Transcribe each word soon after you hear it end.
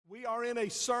We are in a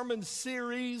sermon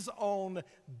series on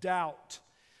doubt,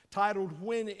 titled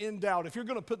When in Doubt. If you're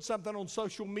going to put something on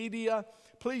social media,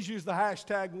 please use the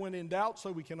hashtag When in Doubt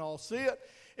so we can all see it.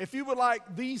 If you would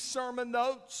like these sermon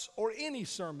notes or any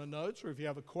sermon notes, or if you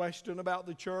have a question about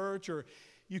the church, or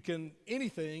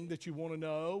anything that you want to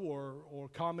know or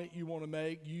comment you want to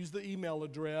make, use the email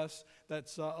address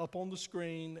that's up on the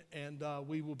screen, and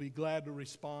we will be glad to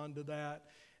respond to that.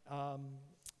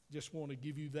 Just want to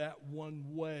give you that one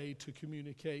way to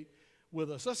communicate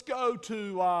with us. Let's go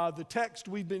to the text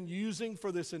we've been using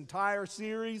for this entire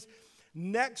series.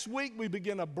 Next week, we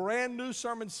begin a brand new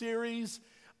sermon series,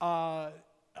 and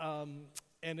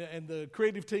the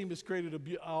creative team has created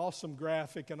an awesome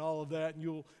graphic and all of that, and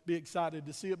you'll be excited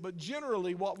to see it. But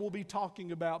generally, what we'll be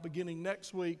talking about beginning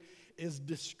next week is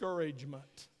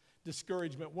discouragement.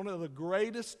 Discouragement, one of the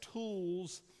greatest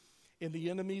tools in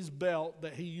the enemy's belt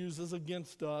that he uses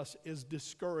against us is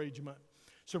discouragement.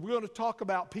 So we're going to talk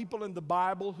about people in the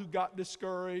Bible who got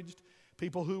discouraged,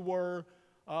 people who were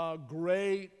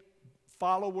great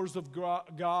followers of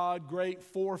God, great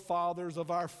forefathers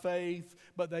of our faith,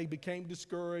 but they became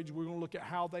discouraged. We're going to look at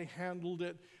how they handled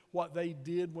it, what they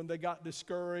did when they got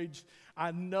discouraged. I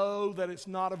know that it's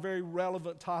not a very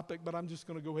relevant topic, but I'm just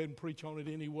going to go ahead and preach on it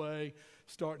anyway,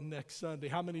 starting next Sunday.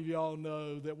 How many of y'all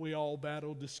know that we all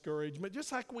battle discouragement?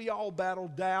 Just like we all battle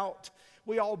doubt,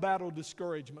 we all battle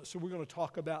discouragement. So we're going to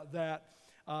talk about that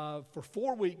for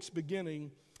 4 weeks beginning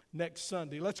next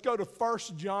Sunday. Let's go to 1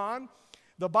 John.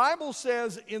 The Bible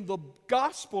says in the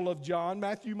Gospel of John,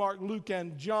 Matthew, Mark, Luke,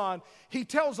 and John, he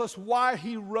tells us why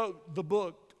he wrote the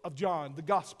book of John, the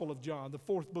Gospel of John, the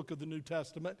fourth book of the New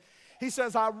Testament. He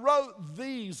says, I wrote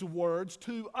these words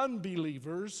to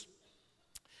unbelievers.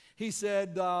 He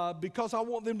said, because I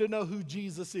want them to know who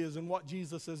Jesus is and what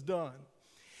Jesus has done.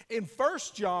 In 1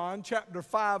 John chapter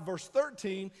 5, verse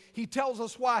 13, he tells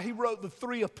us why he wrote the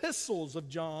three epistles of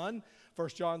John. 1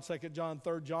 John, 2 John,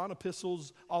 3 John.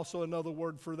 Epistles, also another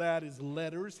word for that is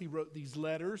letters. He wrote these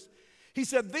letters. He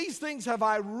said, these things have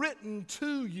I written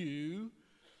to you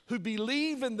who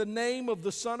believe in the name of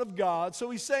the Son of God. So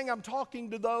he's saying, I'm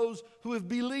talking to those who have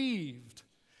believed.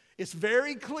 It's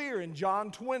very clear in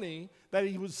John 20 that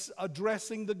he was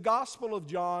addressing the Gospel of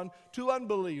John to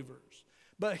unbelievers.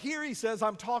 But here he says,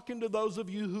 I'm talking to those of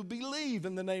you who believe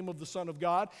in the name of the Son of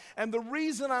God. And the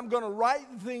reason I'm going to write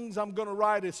things I'm going to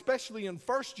write, especially in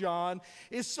 1 John,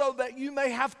 is so that you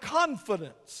may have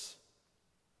confidence.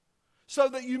 So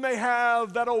that you may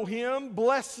have that old hymn,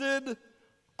 blessed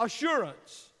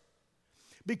assurance.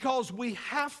 Because we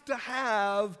have to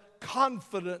have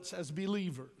confidence as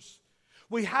believers.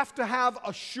 We have to have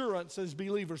assurance as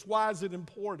believers. Why is it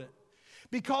important?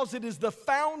 Because it is the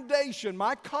foundation,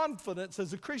 my confidence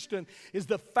as a Christian is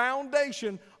the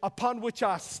foundation upon which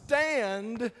I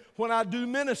stand when I do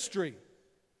ministry.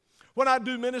 When I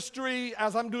do ministry,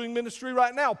 as I'm doing ministry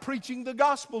right now, preaching the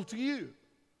gospel to you.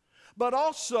 But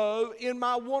also in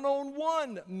my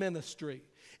one-on-one ministry.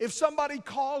 If somebody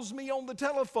calls me on the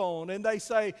telephone and they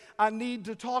say, I need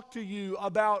to talk to you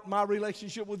about my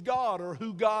relationship with God or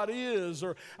who God is,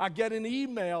 or I get an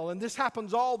email, and this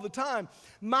happens all the time,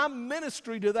 my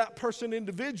ministry to that person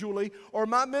individually or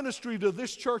my ministry to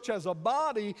this church as a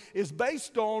body is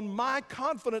based on my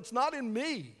confidence, not in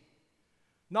me,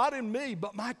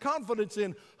 but my confidence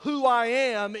in who I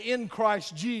am in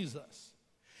Christ Jesus.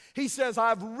 He says,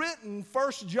 I've written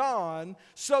 1 John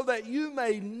so that you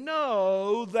may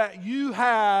know that you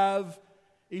have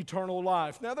eternal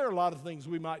life. Now, there are a lot of things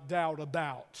we might doubt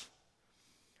about.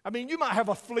 I mean, you might have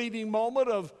a fleeting moment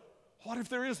of, what if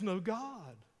there is no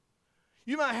God?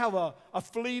 You might have a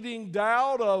fleeting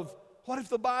doubt of, what if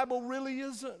the Bible really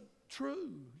isn't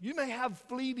true? You may have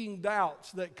fleeting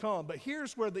doubts that come, but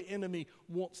here's where the enemy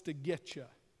wants to get you.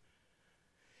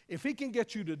 If he can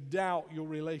get you to doubt your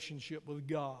relationship with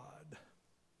God,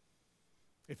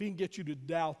 if he can get you to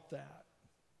doubt that,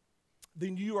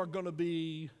 then you are going to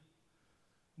be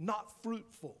not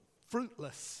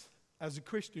fruitless as a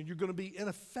Christian. You're going to be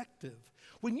ineffective.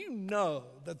 When you know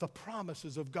that the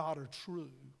promises of God are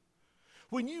true,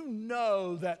 when you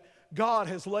know that God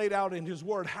has laid out in his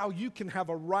word how you can have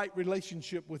a right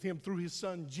relationship with him through his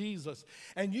son Jesus,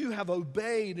 and you have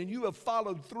obeyed and you have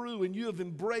followed through and you have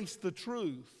embraced the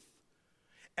truth,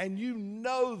 and you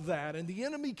know that, and the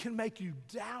enemy can make you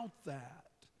doubt that,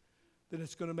 then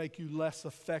it's going to make you less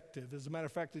effective. As a matter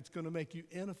of fact, it's going to make you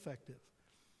ineffective.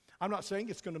 I'm not saying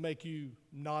it's going to make you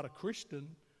not a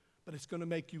Christian, but it's going to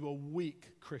make you a weak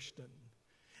Christian,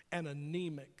 an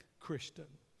anemic Christian.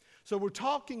 So we're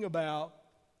talking about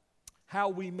how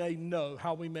we may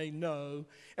know.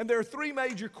 And there are three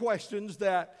major questions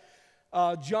that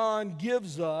John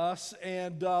gives us.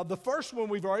 And the first one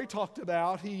we've already talked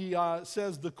about. He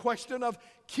says the question of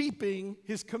keeping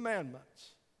his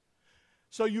commandments.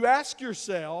 So you ask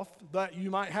yourself that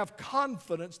you might have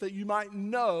confidence, that you might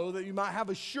know, that you might have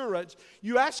assurance.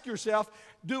 You ask yourself,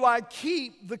 do I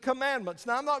keep the commandments?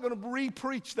 Now, I'm not going to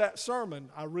re-preach that sermon.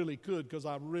 I really could because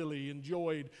I really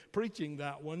enjoyed preaching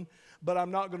that one. But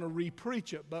I'm not going to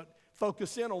re-preach it. But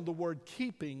focus in on the word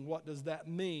keeping. What does that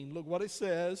mean? Look what it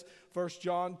says, 1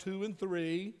 John 2 and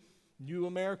 3, New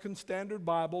American Standard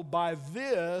Bible. By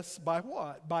this, by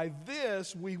what? By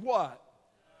this we what?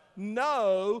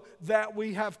 Know that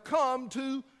we have come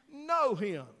to know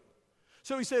him.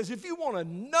 So he says, if you want to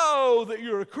know that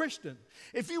you're a Christian,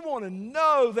 if you want to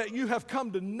know that you have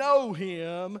come to know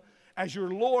him as your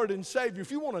Lord and Savior,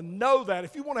 if you want to know that,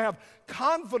 if you want to have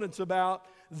confidence about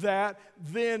that,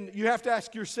 then you have to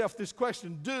ask yourself this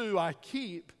question: do I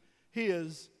keep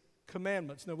his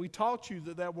commandments? Now, we taught you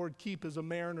that word keep is a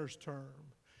mariner's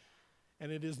term,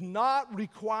 and it is not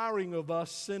requiring of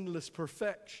us sinless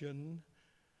perfection.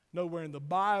 Nowhere in the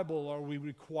Bible are we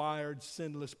required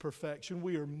sinless perfection.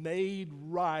 We are made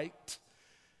right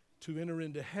to enter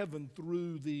into heaven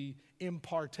through the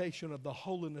impartation of the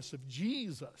holiness of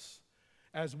Jesus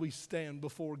as we stand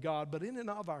before God. But in and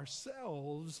of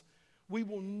ourselves, we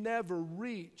will never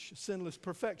reach sinless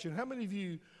perfection. How many of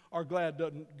you are glad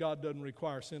God doesn't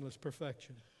require sinless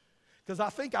perfection? Because I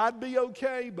think I'd be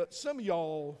okay, but some of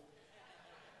y'all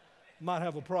might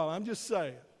have a problem. I'm just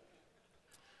saying.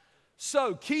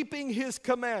 So, keeping his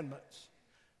commandments.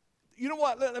 You know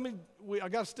what? I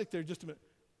got to stick there just a minute.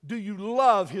 Do you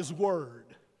love his word?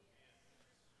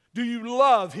 Do you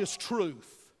love his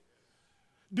truth?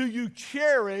 Do you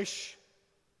cherish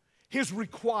his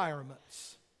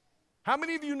requirements? How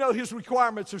many of you know his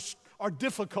requirements are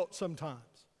difficult sometimes,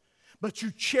 but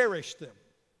you cherish them?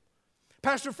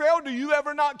 Pastor Farrell, do you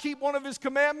ever not keep one of his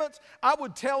commandments? I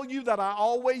would tell you that I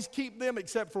always keep them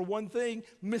except for one thing.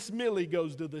 Miss Millie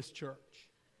goes to this church.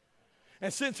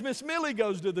 And since Miss Millie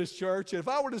goes to this church, if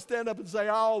I were to stand up and say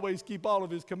I always keep all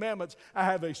of his commandments, I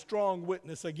have a strong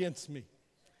witness against me.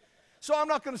 So I'm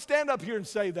not going to stand up here and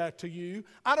say that to you.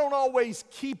 I don't always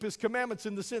keep his commandments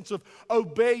in the sense of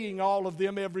obeying all of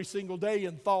them every single day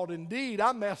in thought and deed.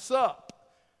 I mess up.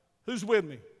 Who's with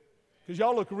me? Because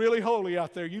y'all look really holy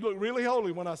out there. You look really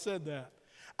holy when I said that.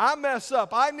 I mess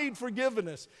up. I need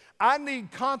forgiveness. I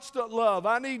need constant love.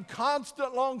 I need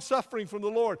constant long suffering from the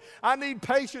Lord. I need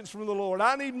patience from the Lord.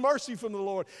 I need mercy from the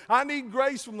Lord. I need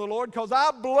grace from the Lord because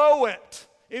I blow it.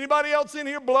 Anybody else in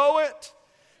here blow it?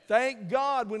 Thank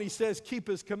God when he says keep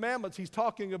his commandments, he's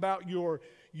talking about your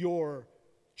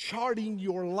charting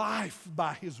your life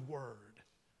by his word,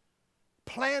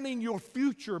 planning your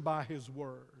future by his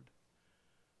word,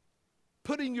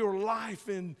 putting your life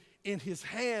in his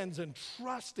hands and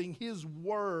trusting his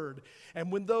word.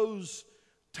 And when those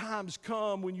times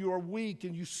come when you are weak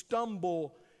and you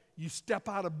stumble, you step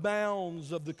out of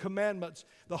bounds of the commandments,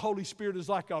 the Holy Spirit is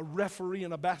like a referee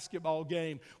in a basketball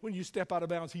game. When you step out of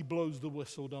bounds, he blows the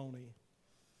whistle, don't he?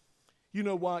 You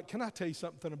know what? Can I tell you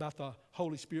something about the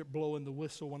Holy Spirit blowing the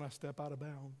whistle when I step out of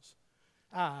bounds?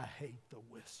 I hate the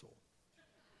whistle.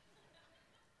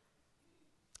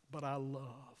 But I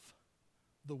love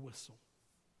the whistle.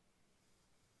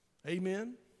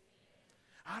 Amen?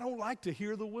 I don't like to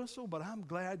hear the whistle, but I'm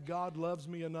glad God loves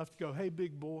me enough to go, hey,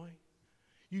 big boy,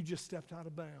 you just stepped out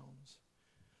of bounds,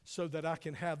 so that I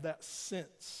can have that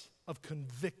sense of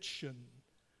conviction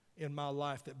in my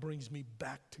life that brings me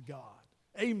back to God.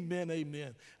 Amen,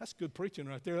 amen. That's good preaching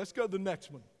right there. Let's go to the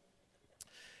next one.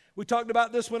 We talked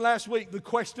about this one last week, the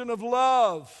question of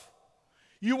love.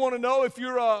 You want to know if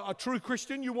you're a true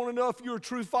Christian? You want to know if you're a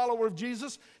true follower of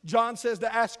Jesus? John says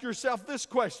to ask yourself this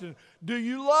question: do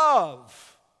you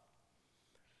love?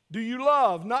 Do you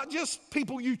love? Not just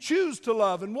people you choose to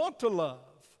love and want to love,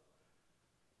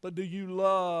 but do you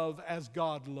love as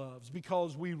God loves?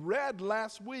 Because we read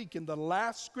last week in the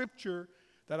last scripture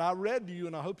that I read to you,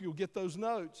 and I hope you'll get those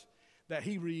notes, that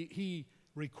he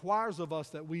requires of us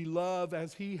that we love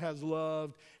as he has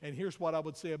loved. And here's what I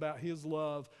would say about his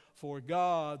love: for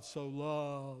God so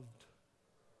loved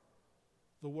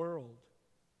the world.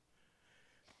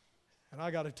 And I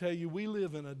got to tell you, we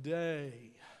live in a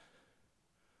day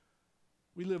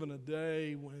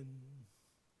when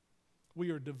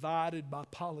we are divided by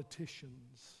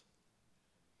politicians.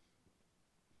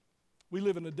 We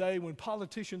live in a day when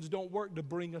politicians don't work to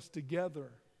bring us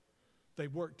together. They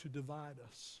work to divide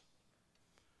us.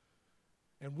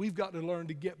 And we've got to learn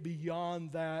to get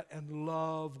beyond that and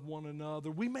love one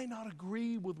another. We may not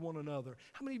agree with one another.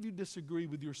 How many of you disagree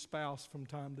with your spouse from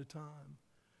time to time?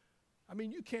 I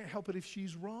mean, you can't help it if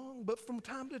she's wrong, but from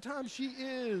time to time she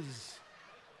is.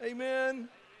 Amen?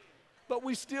 But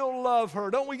we still love her,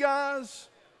 don't we, guys?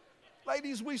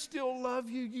 Ladies, we still love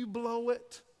you. You blow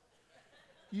it.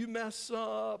 You mess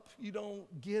up. You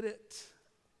don't get it.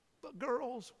 But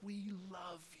girls, we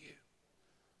love you.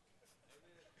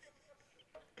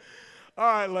 All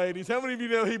right, ladies, how many of you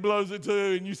know he blows it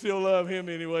too and you still love him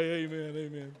anyway? Amen,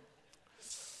 amen.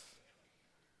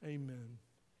 Amen.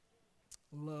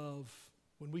 Love.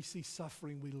 When we see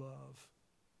suffering, we love.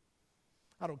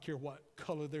 I don't care what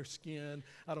color their skin.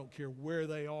 I don't care where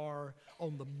they are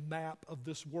on the map of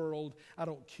this world. I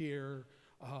don't care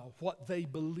what they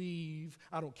believe.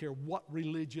 I don't care what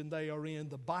religion they are in.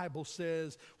 The Bible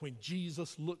says when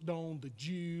Jesus looked on the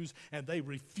Jews and they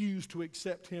refused to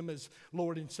accept him as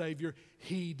Lord and Savior,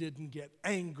 he didn't get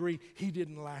angry. He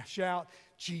didn't lash out.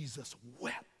 Jesus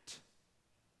wept.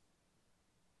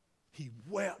 He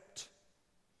wept.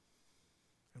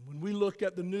 And when we look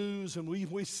at the news and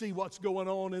we see what's going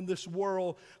on in this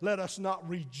world, let us not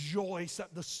rejoice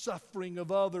at the suffering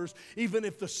of others, even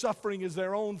if the suffering is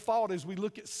their own fault. As we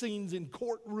look at scenes in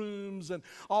courtrooms and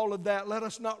all of that, let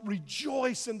us not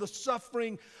rejoice in the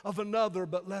suffering of another,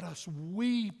 but let us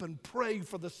weep and pray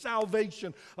for the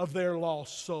salvation of their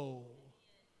lost soul.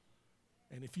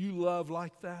 And if you love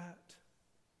like that,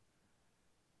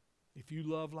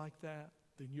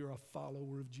 then you're a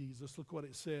follower of Jesus. Look what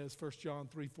it says, 1 John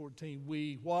 3:14.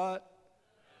 We what?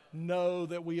 Know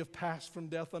that we have passed from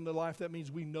death unto life. That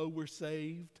means we know we're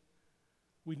saved.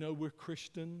 We know we're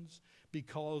Christians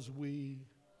because we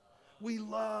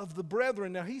love the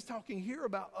brethren. Now he's talking here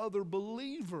about other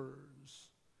believers.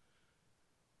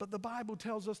 But the Bible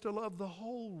tells us to love the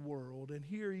whole world. And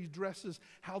here he addresses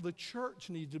how the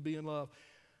church needs to be in love.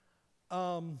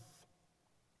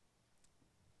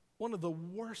 One of the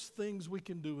worst things we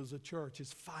can do as a church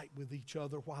is fight with each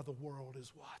other while the world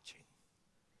is watching.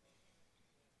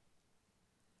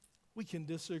 We can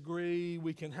disagree,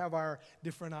 we can have our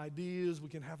different ideas, we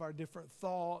can have our different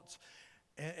thoughts,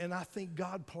 and I think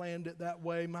God planned it that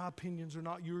way. My opinions are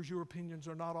not yours, your opinions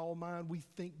are not all mine. We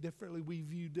think differently, we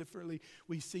view differently,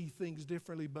 we see things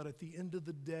differently, but at the end of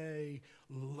the day,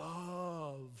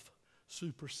 love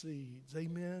supersedes.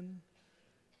 Amen?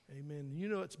 Amen. You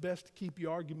know it's best to keep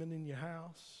your argument in your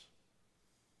house.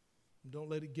 Don't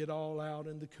let it get all out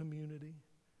in the community.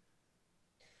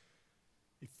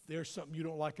 If there's something you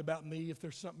don't like about me, if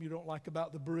there's something you don't like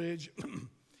about the bridge,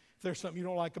 if there's something you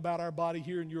don't like about our body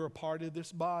here and you're a part of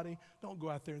this body, don't go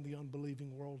out there in the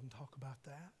unbelieving world and talk about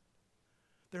that.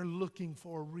 They're looking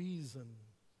for a reason.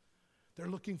 They're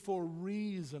looking for a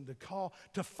reason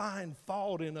to find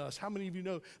fault in us. How many of you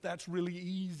know that's really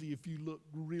easy if you look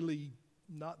really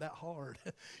not that hard?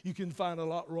 You can find a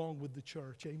lot wrong with the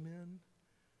church. Amen?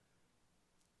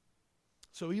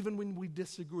 So even when we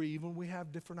disagree, even when we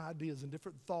have different ideas and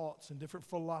different thoughts and different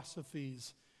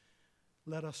philosophies,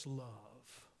 let us love.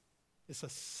 It's a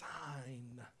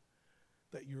sign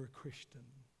that you're a Christian.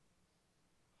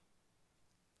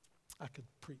 I could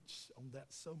preach on that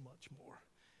so much more.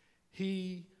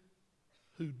 He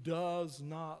who does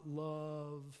not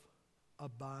love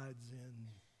abides in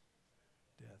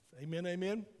death. Amen,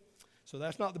 amen. So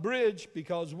that's not the bridge,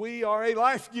 because we are a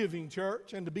life-giving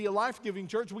church, and to be a life-giving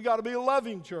church, we got to be a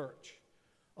loving church.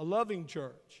 A loving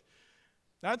church.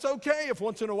 That's okay if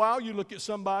once in a while you look at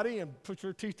somebody and put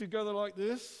your teeth together like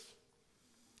this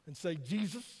and say,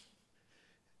 Jesus,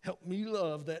 help me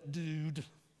love that dude.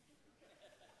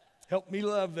 Help me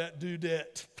love that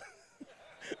dudette.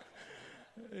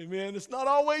 Amen. It's not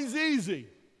always easy.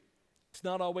 It's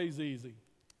not always easy.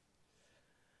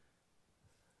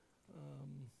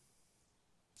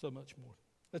 So much more.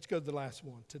 Let's go to the last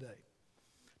one today.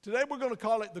 Today we're going to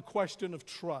call it the question of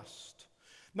trust.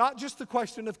 Not just the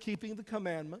question of keeping the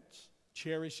commandments,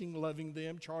 cherishing, loving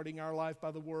them, charting our life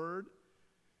by the word.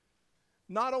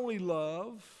 Not only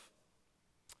love,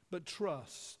 but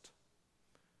trust.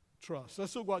 Trust.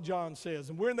 Let's look what John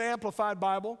says. And we're in the Amplified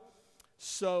Bible,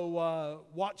 so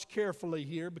watch carefully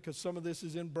here, because some of this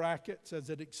is in brackets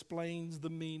as it explains the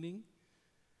meaning.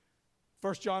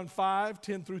 1 John 5,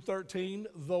 10 through 13,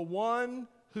 the one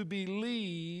who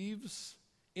believes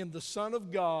in the Son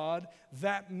of God,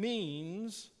 that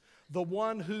means the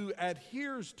one who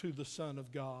adheres to the Son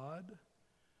of God,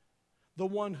 the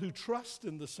one who trusts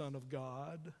in the Son of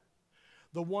God,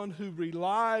 the one who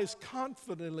relies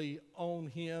confidently on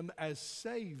Him as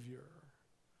Savior.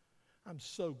 I'm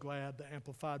so glad the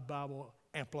Amplified Bible,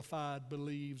 Amplified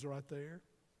believes right there.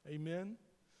 Amen.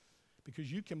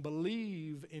 Because you can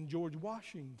believe in George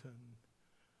Washington,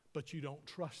 but you don't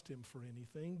trust him for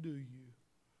anything, do you?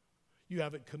 You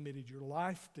haven't committed your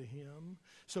life to Him.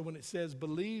 So when it says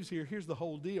believes here, here's the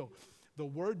whole deal. The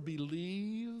word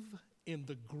believe in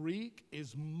the Greek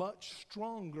is much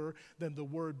stronger than the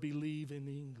word believe in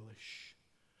English.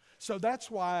 So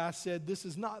that's why I said this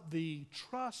is not the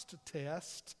trust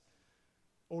test,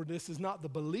 or this is not the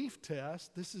belief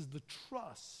test. This is the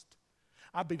trust.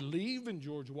 I believe in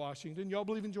George Washington. Y'all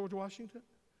believe in George Washington?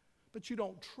 But you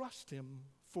don't trust him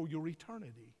for your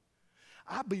eternity.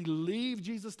 I believe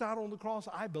Jesus died on the cross.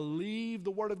 I believe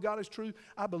the Word of God is true.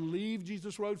 I believe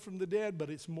Jesus rose from the dead, but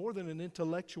it's more than an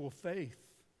intellectual faith.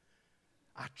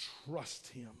 I trust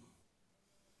Him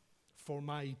for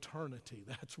my eternity.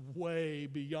 That's way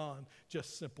beyond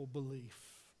just simple belief.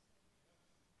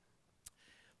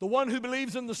 The one who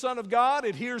believes in the Son of God,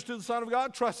 adheres to the Son of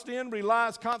God, trusts in,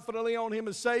 relies confidently on Him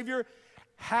as Savior,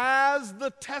 has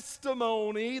the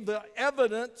testimony, the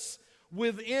evidence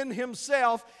within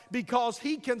himself, because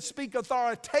he can speak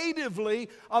authoritatively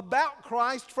about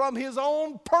Christ from his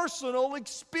own personal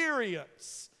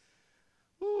experience.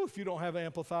 Ooh, if you don't have an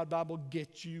Amplified Bible,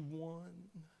 get you one.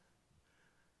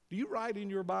 Do you write in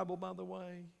your Bible, by the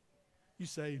way? You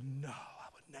say, no, I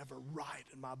would never write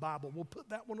in my Bible. Well, put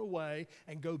that one away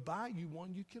and go buy you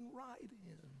one you can write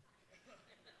in.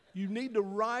 You need to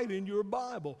write in your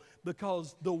Bible,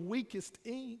 because the weakest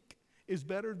ink is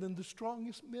better than the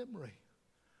strongest memory.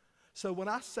 So when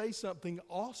I say something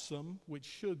awesome,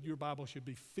 which your Bible should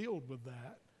be filled with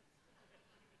that,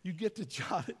 you get to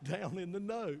jot it down in the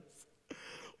notes.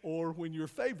 Or when your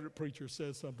favorite preacher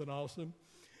says something awesome,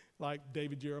 like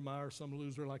David Jeremiah or some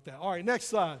loser like that. All right, next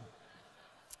slide.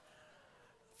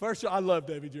 I love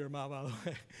David Jeremiah, by the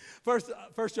way.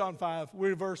 First John 5,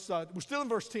 we're still in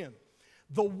verse 10.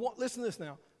 Listen to this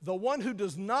now. The one who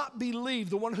does not believe,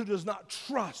 the one who does not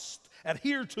trust,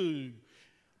 adhere to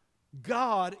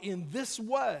God in this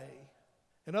way.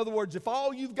 In other words, if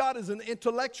all you've got is an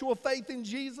intellectual faith in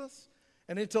Jesus,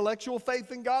 an intellectual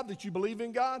faith in God, that you believe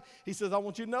in God, He says, I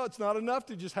want you to know it's not enough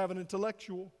to just have an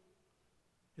intellectual.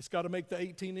 It's got to make the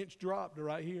 18-inch drop to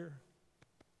right here.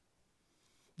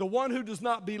 The one who does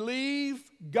not believe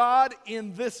God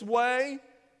in this way,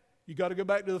 you got to go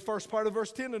back to the first part of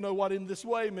verse 10 to know what in this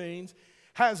way means,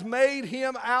 has made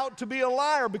him out to be a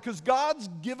liar, because God's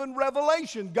given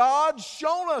revelation. God's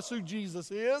shown us who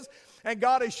Jesus is, and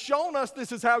God has shown us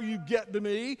this is how you get to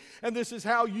me, and this is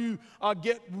how you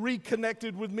get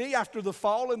reconnected with me after the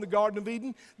fall in the Garden of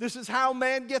Eden. This is how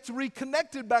man gets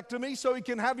reconnected back to me so he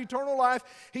can have eternal life.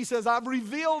 He says, I've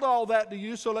revealed all that to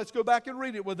you, so let's go back and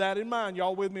read it with that in mind.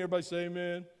 Y'all with me? Everybody say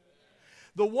amen.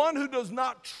 The one who does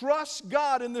not trust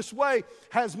God in this way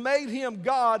has made him,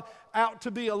 God, out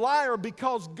to be a liar,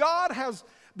 because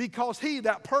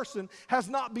that person has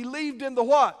not believed in the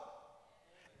what?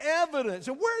 Evidence.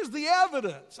 And where's the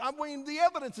evidence? I mean, the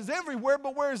evidence is everywhere,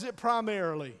 but where is it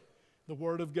primarily? The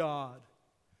Word of God.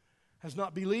 Has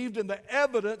not believed in the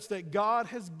evidence that God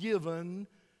has given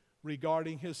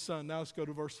regarding His Son. Now let's go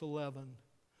to verse 11.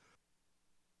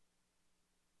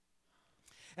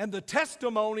 And the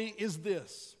testimony is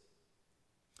this: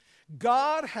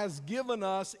 God has given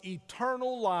us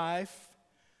eternal life.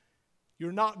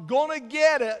 You're not going to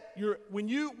get it. When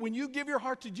you give your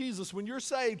heart to Jesus, when you're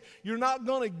saved, you're not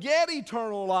going to get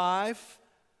eternal life.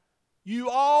 You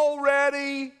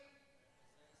already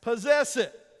possess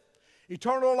it.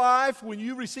 Eternal life, when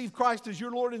you receive Christ as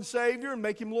your Lord and Savior and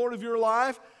make Him Lord of your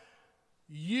life,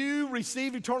 you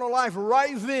receive eternal life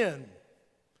right then.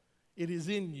 It is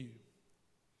in you.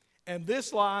 And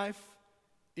this life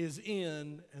is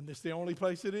in, and this is the only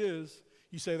place it is.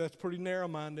 You say that's pretty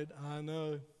narrow-minded. I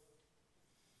know.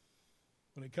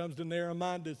 When it comes to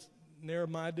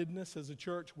narrow-mindedness as a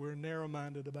church, we're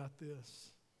narrow-minded about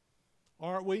this.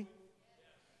 Aren't we?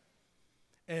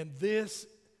 And this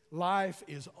life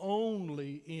is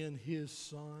only in His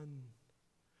Son.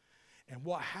 And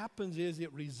what happens is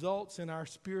it results in our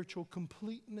spiritual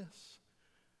completeness.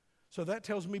 So that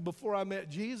tells me before I met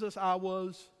Jesus, I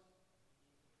was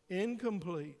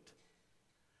incomplete.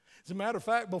 As a matter of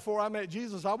fact, before I met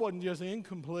Jesus, I wasn't just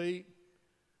incomplete,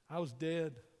 I was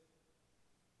dead.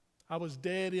 I was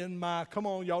dead in my, come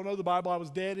on, y'all know the Bible, I was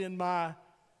dead in my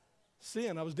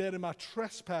sin. I was dead in my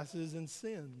trespasses and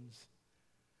sins.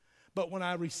 But when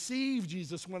I received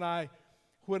Jesus, when I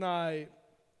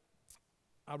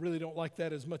really don't like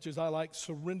that as much as I like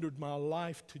surrendered my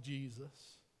life to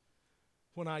Jesus.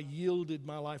 When I yielded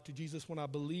my life to Jesus, when I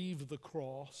believed the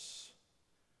cross,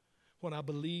 when I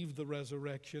believed the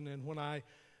resurrection, and when I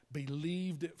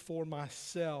believed it for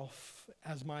myself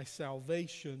as my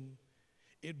salvation,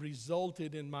 it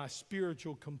resulted in my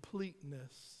spiritual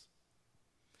completeness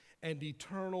and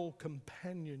eternal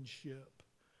companionship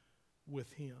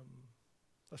with Him.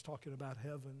 That's talking about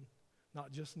heaven,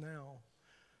 not just now.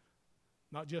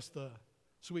 Not just the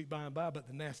sweet by and by, but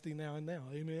the nasty now and now.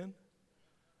 Amen?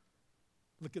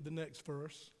 Look at the next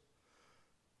verse.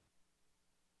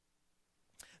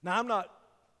 Now,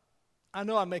 I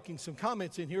know I'm making some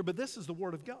comments in here, but this is the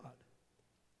Word of God.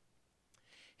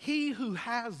 He who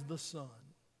has the Son,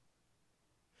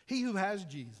 he who has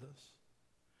Jesus,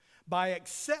 by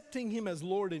accepting him as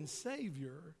Lord and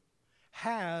Savior,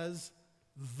 has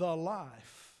the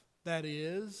life. That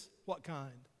is, what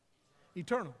kind?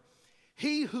 Eternal.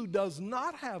 He who does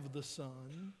not have the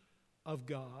Son of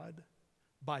God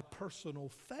by personal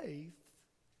faith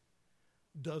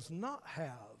does not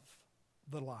have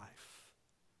the life.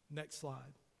 Next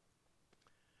slide.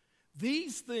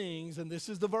 These things, and this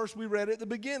is the verse we read at the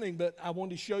beginning, but I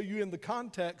want to show you in the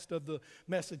context of the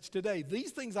message today.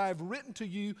 These things I have written to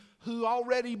you who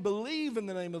already believe in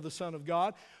the name of the Son of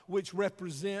God, which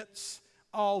represents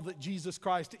all that Jesus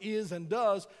Christ is and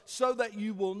does, so that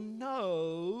you will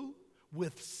know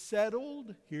with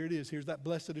settled, here it is, here's that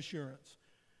blessed assurance.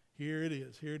 Here it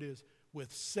is,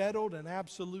 with settled and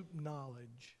absolute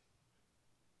knowledge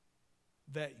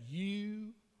that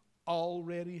you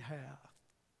already have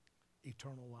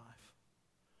eternal life.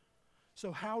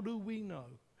 So how do we know?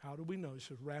 How do we know?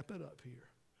 So wrap it up here.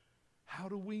 How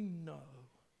do we know?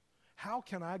 How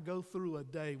can I go through a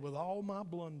day with all my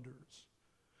blunders,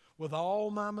 with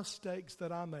all my mistakes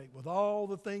that I make, with all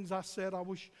the things I said I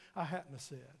wish I hadn't have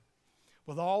said,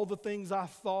 with all the things I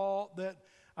thought that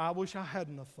I wish I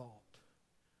hadn't have thought?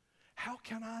 How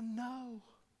can I know?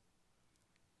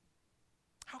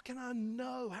 How can I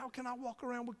know? How can I walk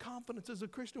around with confidence as a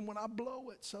Christian when I blow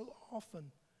it so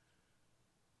often?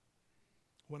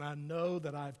 When I know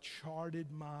that I've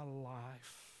charted my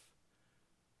life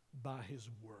by His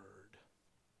Word.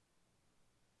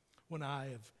 When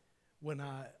I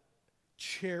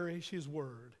cherish His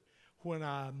Word. When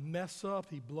I mess up,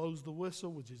 He blows the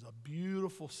whistle, which is a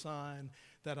beautiful sign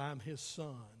that I'm His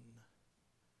son.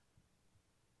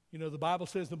 You know, the Bible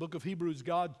says in the book of Hebrews,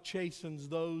 God chastens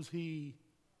those He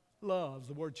loves.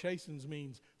 The word chastens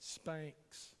means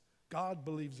spanks. God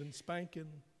believes in spanking.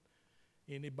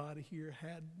 Anybody here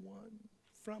had one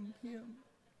from Him?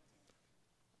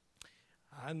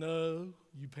 I know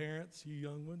you parents, you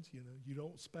young ones, you know, you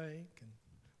don't spank, and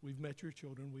we've met your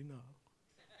children, we know.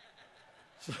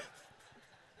 So,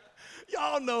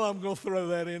 y'all know I'm going to throw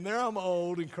that in there. I'm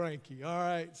old and cranky. All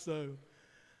right, so.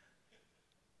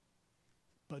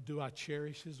 But do I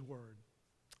cherish His Word?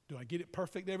 Do I get it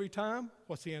perfect every time?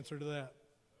 What's the answer to that?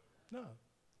 No.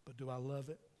 But do I love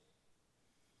it?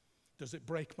 Does it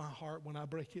break my heart when I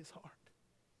break His heart?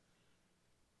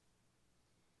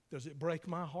 Does it break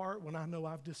my heart when I know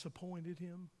I've disappointed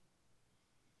Him?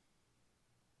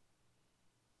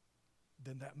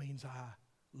 Then that means I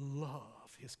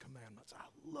love His commandments. I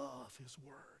love His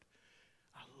Word.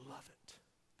 I love it.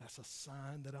 That's a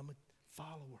sign that I'm a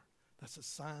follower. That's a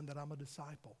sign that I'm a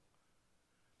disciple.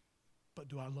 But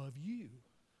do I love you?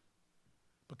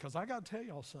 Because I got to tell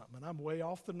y'all something, and I'm way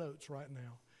off the notes right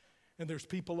now. And there's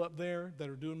people up there that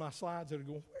are doing my slides that are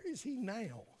going, where is he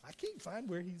now? I can't find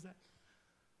where he's at.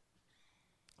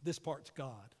 This part's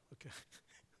God, okay?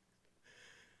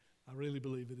 I really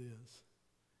believe it is.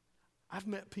 I've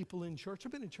met people in church.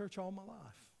 I've been in church all my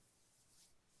life.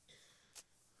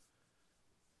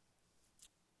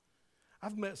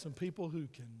 I've met some people who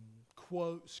can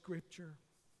quote Scripture.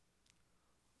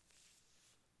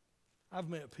 I've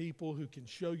met people who can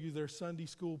show you their Sunday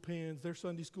school pens.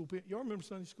 Y'all remember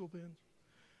Sunday school pens?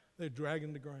 They're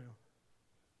dragging the ground.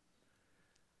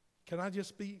 Can I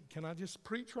just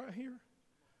preach right here?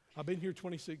 I've been here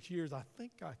 26 years. I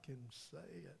think I can say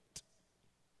it.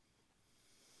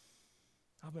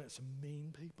 I've met some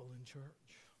mean people in church.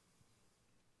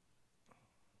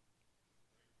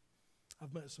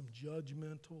 I've met some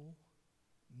judgmental,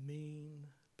 mean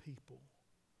people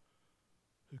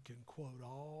who can quote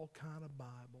all kind of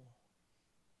Bible,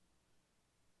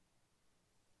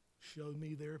 show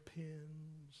me their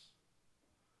pens,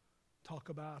 talk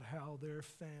about how their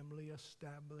family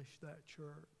established that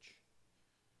church.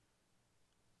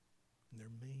 And they're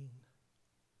mean.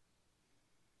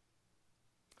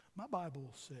 My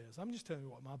Bible says, I'm just telling you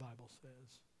what my Bible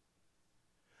says.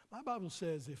 My Bible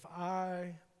says if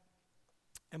I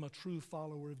am a true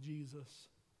follower of Jesus,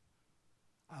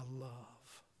 I love.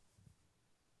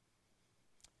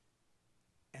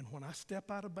 And when I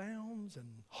step out of bounds and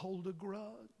hold a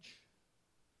grudge,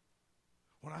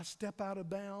 when I step out of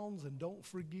bounds and don't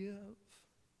forgive,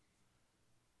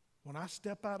 when I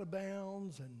step out of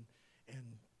bounds and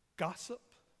gossip,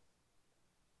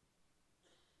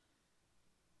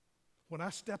 when I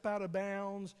step out of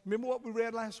bounds, remember what we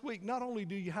read last week? Not only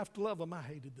do you have to love them, I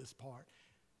hated this part.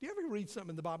 Do you ever read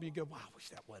something in the Bible and you go, wow, I wish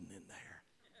that wasn't in there?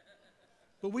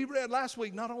 But we read last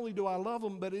week, not only do I love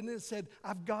them, but it said,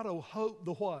 I've got to hope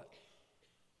the what?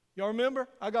 Y'all remember?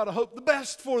 I got to hope the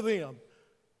best for them.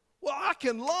 Well, I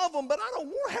can love them, but I don't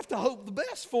want to have to hope the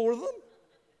best for them.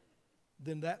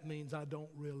 Then that means I don't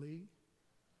really.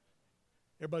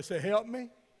 Everybody say, help me.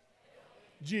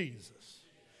 Jesus.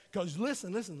 Because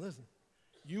listen.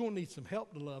 You will need some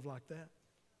help to love like that.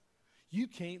 You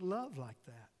can't love like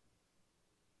that.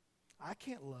 I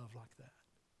can't love like that.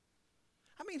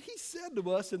 I mean, he said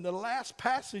to us in the last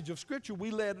passage of Scripture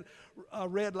we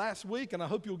read last week, and I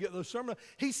hope you'll get those sermons.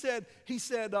 He said,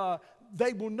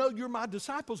 they will know you're my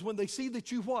disciples when they see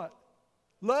that you what?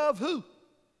 Love who?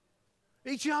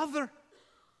 Each other.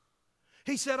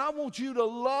 He said, I want you to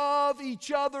love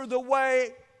each other the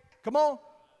way, come on,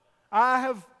 I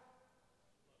have.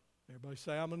 Everybody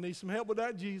say, I'm going to need some help with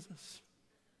that, Jesus.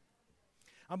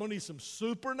 I'm going to need some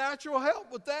supernatural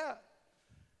help with that.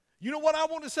 You know what I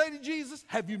want to say to Jesus?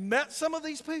 Have you met some of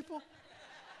these people?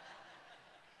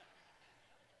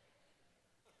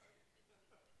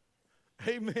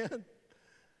 Amen.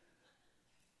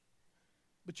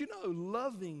 But you know,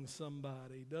 loving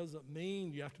somebody doesn't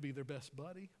mean you have to be their best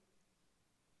buddy.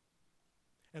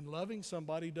 And loving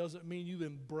somebody doesn't mean you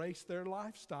embrace their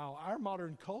lifestyle. Our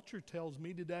modern culture tells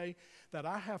me today that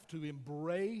I have to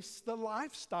embrace the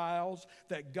lifestyles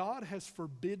that God has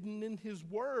forbidden in His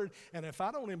Word. And if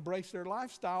I don't embrace their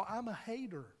lifestyle, I'm a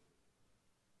hater.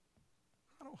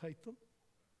 I don't hate them.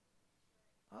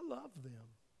 I love them.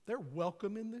 They're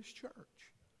welcome in this church.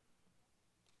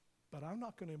 But I'm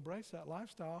not going to embrace that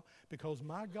lifestyle because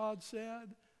my God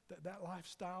said that that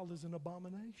lifestyle is an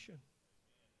abomination.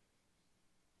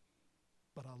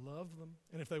 But I love them.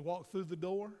 And if they walk through the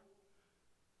door,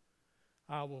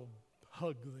 I will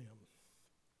hug them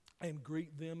and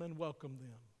greet them and welcome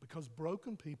them because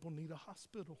broken people need a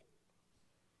hospital.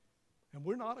 And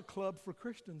we're not a club for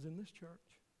Christians in this church.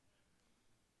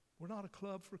 We're not a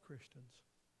club for Christians.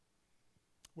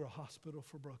 We're a hospital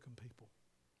for broken people.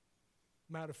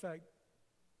 Matter of fact,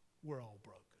 we're all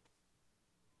broken.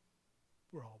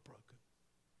 We're all broken.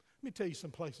 Let me tell you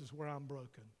some places where I'm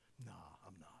broken. Nah,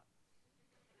 I'm not.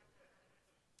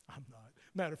 I'm not.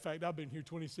 Matter of fact, I've been here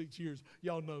 26 years.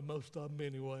 Y'all know most of them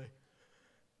anyway.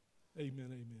 Amen,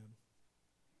 amen.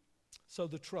 So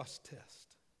the trust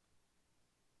test.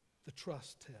 The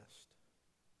trust test.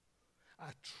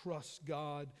 I trust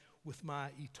God with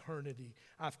my eternity.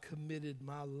 I've committed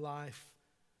my life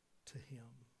to Him.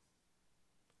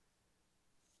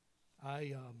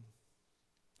 I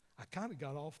kind of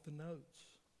got off the notes.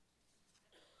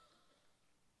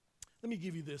 Let me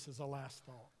give you this as a last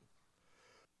thought.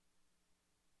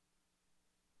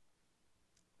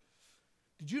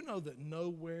 Did you know that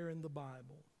nowhere in the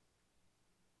Bible,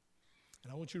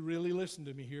 and I want you to really listen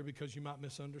to me here because you might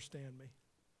misunderstand me,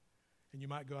 and you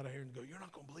might go out of here and go, you're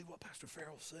not going to believe what Pastor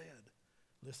Farrell said.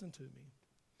 Listen to me.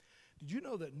 Did you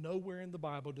know that nowhere in the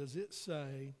Bible does it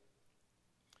say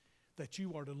that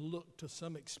you are to look to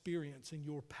some experience in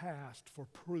your past for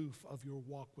proof of your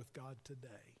walk with God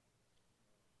today?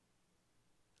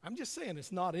 I'm just saying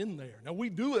it's not in there. Now, we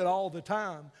do it all the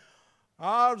time.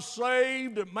 I was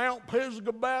saved at Mount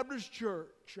Pisgah Baptist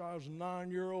Church. I was a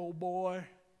 9-year-old boy,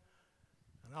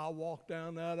 and I walked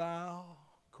down that aisle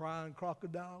crying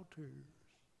crocodile tears,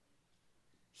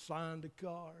 signed a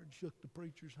card, shook the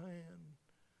preacher's hand.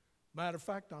 Matter of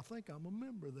fact, I think I'm a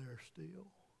member there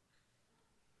still.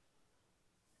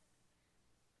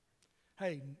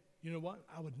 Hey, you know what?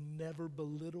 I would never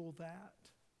belittle that.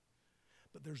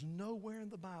 But there's nowhere in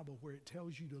the Bible where it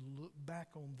tells you to look back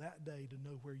on that day to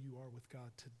know where you are with God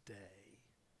today.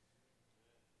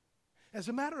 As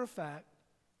a matter of fact,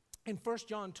 in 1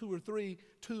 John 2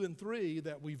 and 3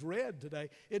 that we've read today,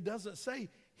 it doesn't say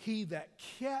he that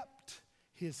kept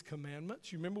his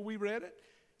commandments. You remember we read it?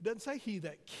 It doesn't say he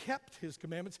that kept his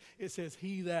commandments. It says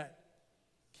he that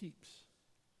keeps.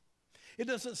 It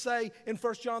doesn't say in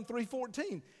 1 John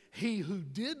 3:14, he who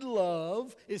did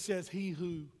love. It says he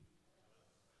who.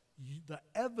 The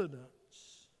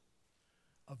evidence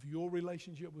of your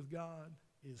relationship with God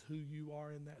is who you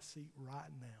are in that seat right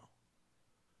now.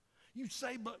 You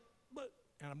say, but,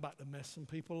 and I'm about to mess some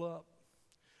people up.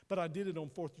 But I did it on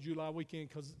 4th of July weekend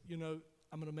because, you know,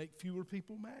 I'm going to make fewer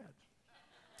people mad.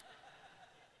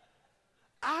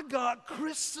 I got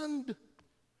christened.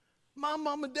 My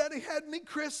mom and daddy had me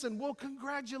christened. Well,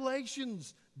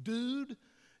 congratulations, dude.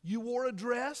 You wore a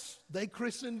dress. They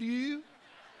christened you.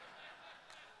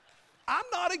 I'm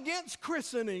not against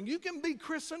christening. You can be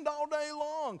christened all day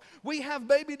long. We have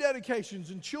baby dedications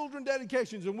and children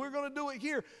dedications, and we're going to do it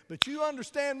here. But you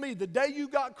understand me, the day you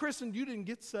got christened, you didn't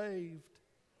get saved.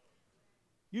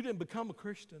 You didn't become a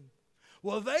Christian.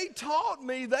 Well, they taught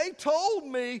me, they told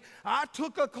me, I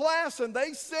took a class and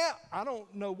they said, I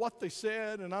don't know what they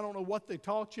said and I don't know what they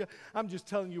taught you. I'm just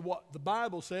telling you what the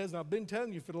Bible says, and I've been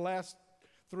telling you for the last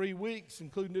 3 weeks,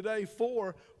 including today,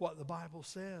 4, what the Bible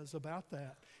says about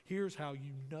that. Here's how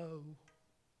you know.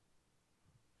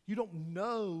 You don't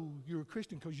know you're a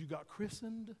Christian because you got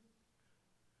christened.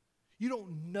 You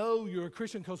don't know you're a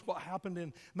Christian because what happened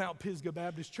in Mount Pisgah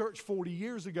Baptist Church 40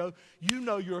 years ago. You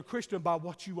know you're a Christian by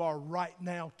what you are right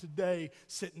now, today,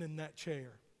 sitting in that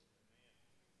chair.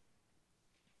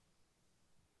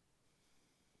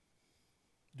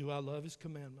 Do I love His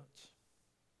commandments?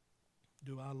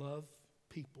 Do I love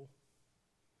people?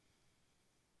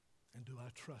 And do I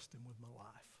trust Him with my life?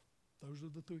 Those are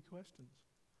the 3 questions.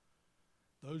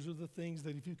 Those are the things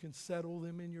that if you can settle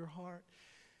them in your heart,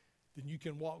 then you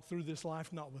can walk through this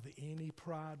life not with any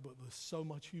pride, but with so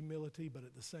much humility, but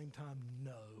at the same time,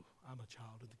 know I'm a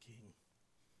child of the King.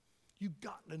 You've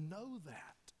got to know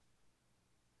that.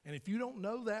 And if you don't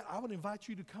know that, I would invite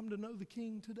you to come to know the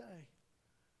King today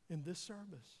in this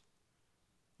service.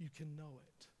 You can know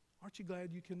it. Aren't you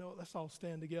glad you can know it? Let's all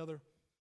stand together.